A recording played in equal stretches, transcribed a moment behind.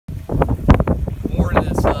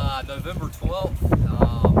November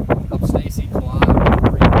 12th. I'm Stacy Cline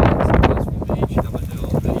with Westwood Beach. I'm going to do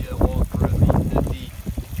a video walkthrough of the 50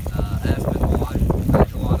 Azimut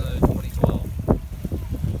Magellano 2012.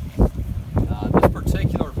 This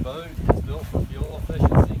particular boat is built for fuel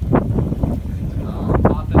efficiency.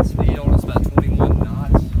 Top end speed on it's about 21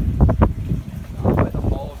 knots. With the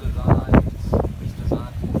hull design, it's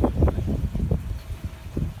designed for fuel efficiency.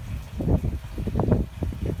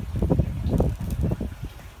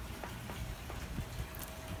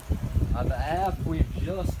 The aft, we've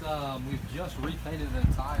just repainted the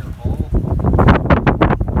entire hull.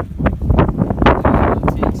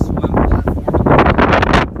 Antique swim platform,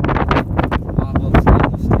 pop-up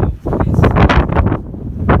stainless steel cleats.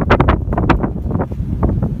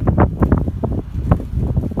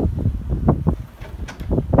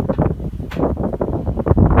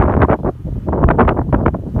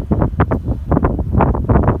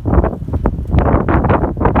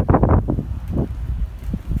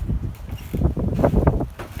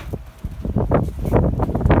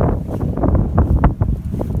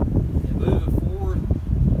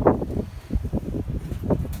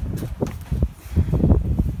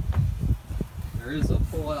 There is a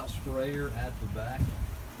pull-out sprayer at the back.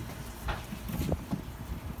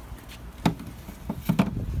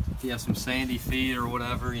 If you have some sandy feet or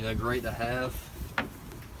whatever, you know, great to have.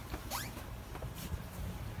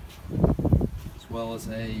 As well as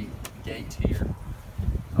a gate here.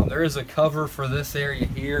 There is a cover for this area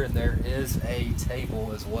here, and there is a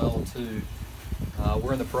table as well too.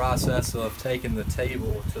 We're in the process of taking the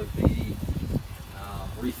table to be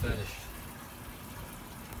refinished.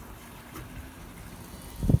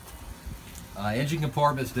 Engine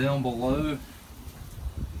compartments down below.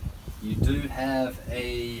 You do have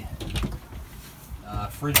a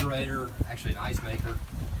refrigerator, actually an ice maker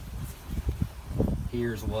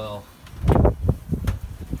here as well.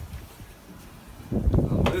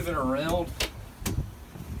 Moving around,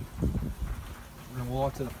 we're going to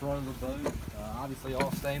walk to the front of the boat. Obviously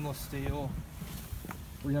all stainless steel,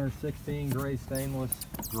 316 grade stainless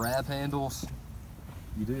grab handles.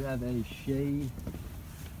 You do have a shade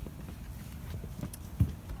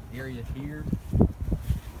area here.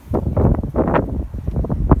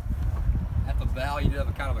 At the bow, you do have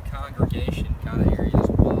a kind of a congregation kind of area as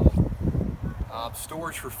well.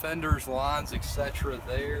 Storage for fenders, lines, etc.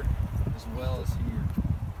 there, as well as here.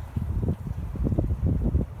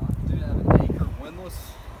 You do have an anchor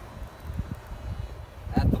windlass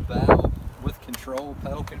at the bow with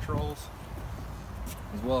pedal controls,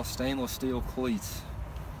 as well as stainless steel cleats.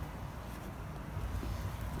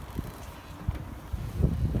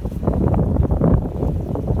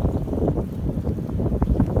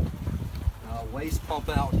 Waste pump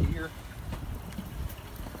out here.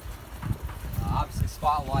 Obviously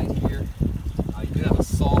spotlight here. You do have a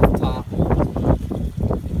soft top.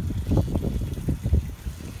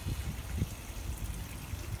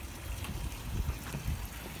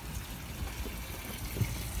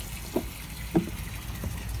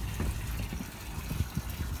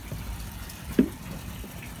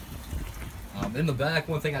 In the back,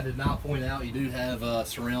 one thing I did not point out, you do have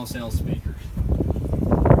surround sound speakers.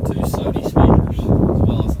 2 Sony speakers, as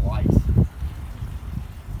well as lights.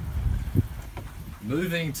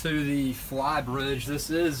 Moving to the fly bridge, this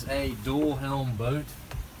is a dual helm boat.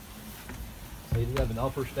 So you do have an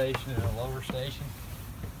upper station and a lower station.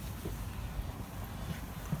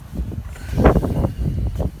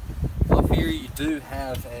 Up here you do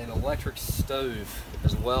have an electric stove,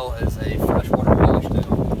 as well as a freshwater wash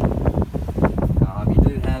down. You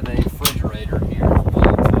do have a refrigerator here as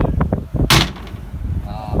well too.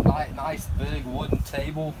 Nice big wooden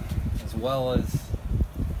table, as well as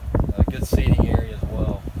a good seating area as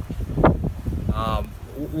well.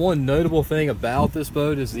 One notable thing about this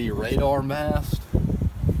boat is the radar mast.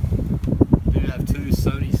 You do have 2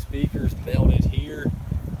 Sony speakers mounted here,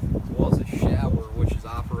 as well as a shower, which is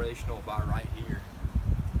operational by right here.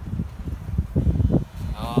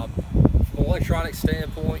 From an electronic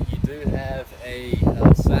standpoint, you do have a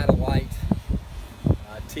satellite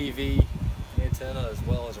TV antenna, as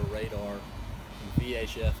well as a radar and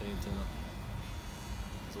VHF antenna,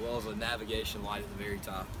 as well as a navigation light at the very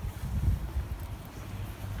top.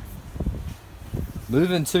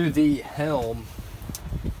 Moving to the helm,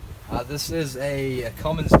 this is a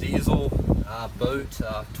Cummins diesel boat,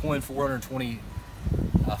 twin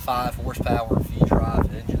 425 horsepower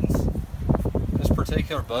V-drive engines. This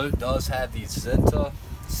particular boat does have the XENTA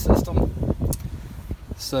system.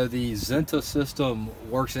 So the XENTA system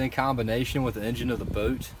works in combination with the engine of the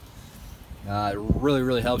boat. It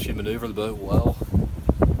really helps you maneuver the boat well.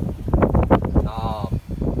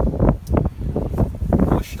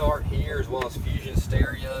 Push start here.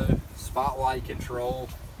 spotlight control,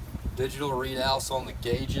 digital readouts on the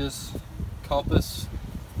gauges, compass,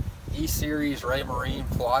 E-Series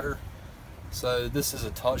Raymarine plotter. So this is a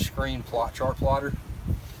touchscreen chart plotter.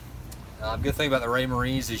 Good thing about the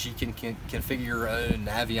Raymarines is you can configure your own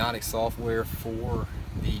avionics software for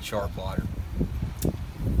the chart plotter.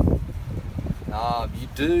 You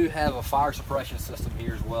do have a fire suppression system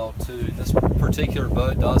here as well too. This particular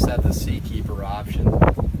boat does have the Seakeeper option,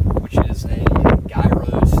 which is a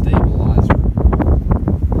gyro stabilizer.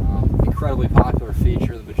 Incredibly popular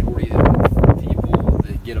feature. The majority of people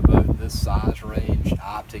that get a boat in this size range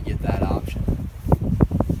opt to get that option.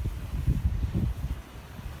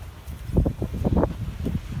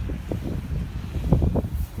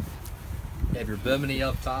 You have your bimini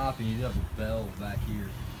up top, and you do have a bell back here.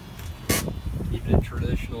 Keeping it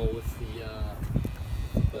traditional with the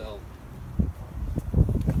bell.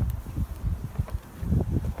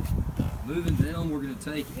 Moving down, we're going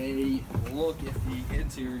to take a look at the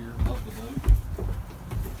interior of the boat.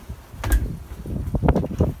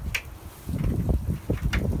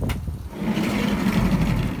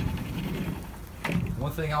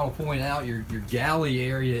 One thing I will point out, your galley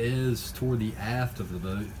area is toward the aft of the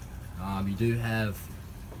boat. You do have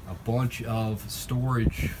a bunch of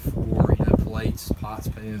storage for plates, pots,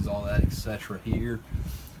 pans, all that, etc. here,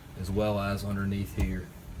 as well as underneath here.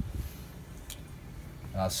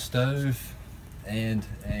 Stove and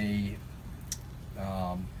a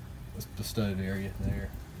the stove area there,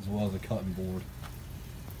 as well as a cutting board.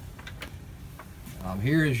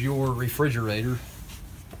 Here is your refrigerator.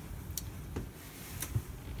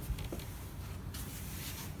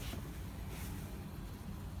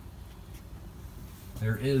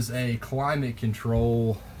 There is a climate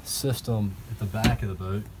control system at the back of the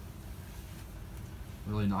boat.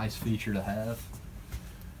 Really nice feature to have.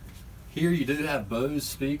 Here you do have Bose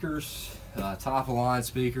speakers, top of line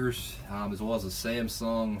speakers, as well as a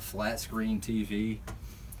Samsung flat screen TV.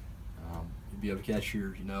 You'll be able to catch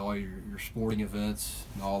your, all your sporting events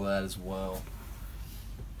and all that as well.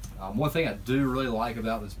 One thing I do really like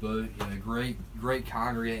about this boat, great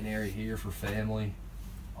congregating area here for family.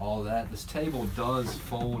 All that. This table does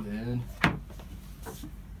fold in.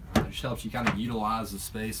 It just helps you kind of utilize the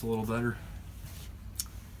space a little better.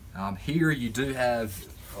 Here you do have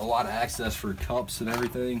a lot of access for cups and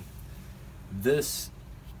everything. This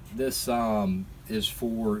is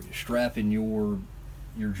for strapping your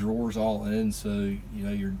drawers all in, so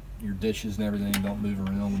your dishes and everything don't move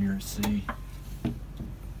around when you're at sea.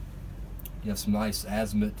 You have some nice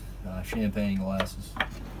Azimut champagne glasses.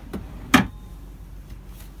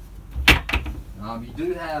 You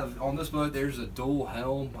do have, on this boat, there's a dual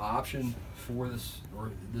helm option for this,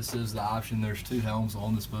 or this is the option. There's two helms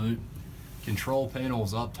on this boat. Control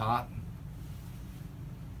panels up top.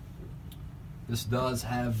 This does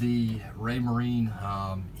have the Raymarine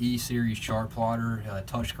E-Series chart plotter,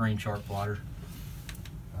 touchscreen chart plotter.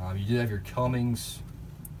 You do have your Cummins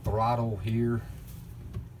throttle here.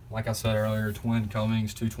 Like I said earlier, twin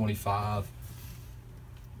Cummins 225.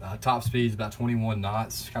 Top speed is about 21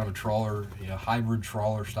 knots, kind of a trawler, hybrid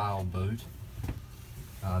trawler style boat.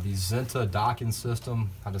 The XENTA docking system,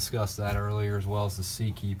 I discussed that earlier, as well as the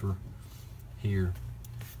Seakeeper here.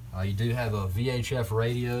 You do have a VHF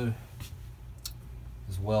radio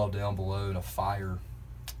as well down below, and a fire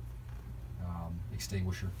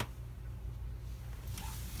extinguisher.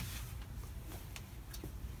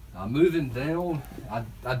 Moving down,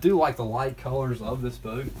 I do like the light colors of this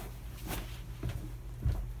boat.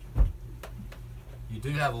 You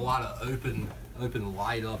do have a lot of open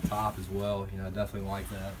light up top as well. I definitely like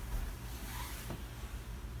that.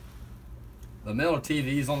 The amount of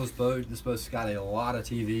TVs on this boat's got a lot of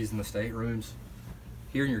TVs in the staterooms.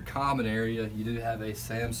 Here in your common area, you do have a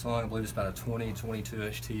Samsung, I believe it's about a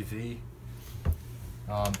 22-inch TV.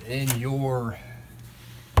 In your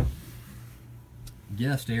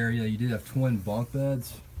guest area, you do have twin bunk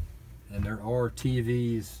beds, and there are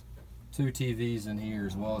TVs, two TVs in here,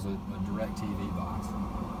 as well as a direct TV box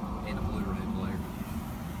and a Blu-ray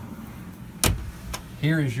player.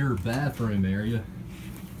 Here is your bathroom area.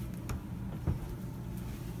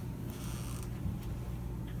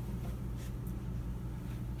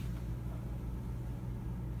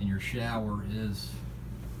 And your shower is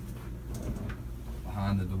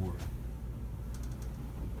behind the door.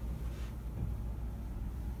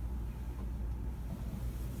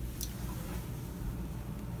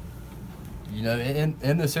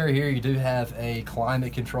 In this area here, you do have a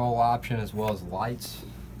climate control option, as well as lights,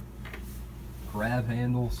 grab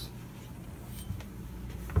handles.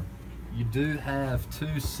 You do have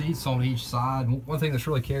two seats on each side. One thing that's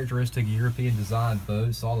really characteristic of European design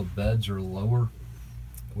boats, all the beds are lower.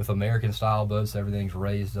 with American style boats, everything's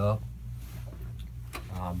raised up.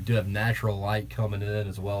 You do have natural light coming in,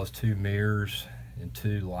 as well as 2 mirrors and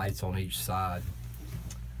 2 lights on each side.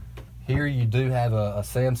 Here you do have a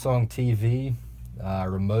Samsung TV.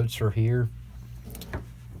 Remotes are here,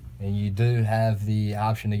 and you do have the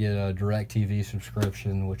option to get a DirecTV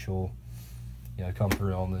subscription, which will come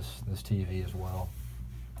through on this TV as well.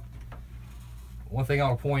 One thing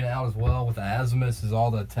I'll point out as well with the Azimuts is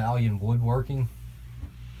all the Italian woodworking.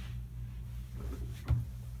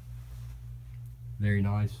 Very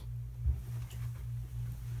nice.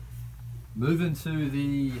 Moving to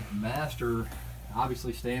the master,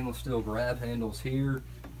 obviously stainless steel grab handles here.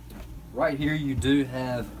 Right here you do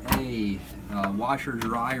have a washer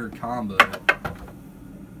dryer combo.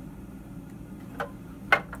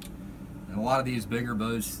 And a lot of these bigger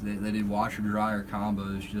boats, they do washer dryer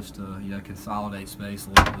combos just to consolidate space a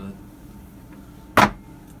little bit.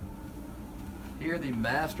 Here the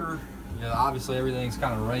master, obviously everything's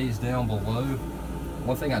kind of raised down below.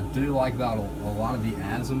 One thing I do like about a lot of the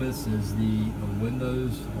Azimuts is the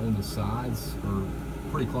windows on the sides are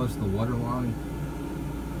pretty close to the water line.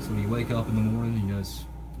 So when you wake up in the morning,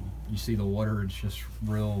 you see the water, it's just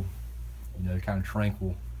real, kind of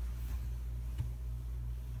tranquil.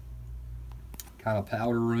 Kind of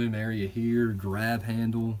powder room area here, grab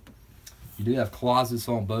handle. You do have closets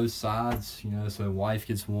on both sides, so wife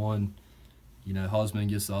gets one, husband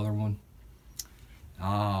gets the other one.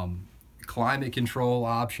 Climate control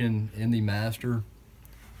option in the master,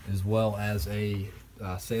 as well as a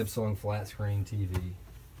Samsung flat screen TV.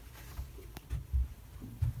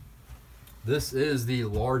 This is the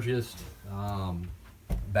largest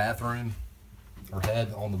bathroom or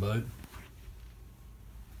head on the boat.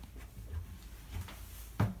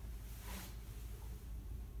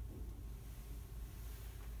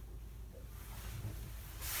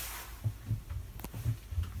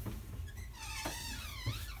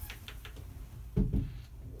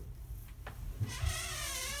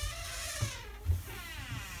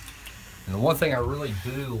 And the one thing I really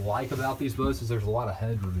do like about these boats is there's a lot of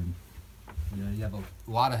headroom. You have a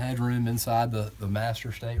lot of headroom inside the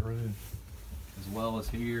master stateroom, as well as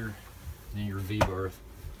here in your V berth.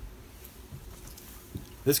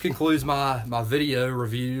 This concludes my video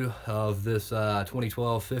review of this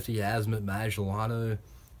 2012 50 Azimut Magellano,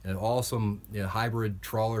 an awesome hybrid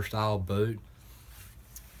trawler style boat.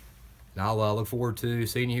 And I'll look forward to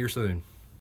seeing you here soon.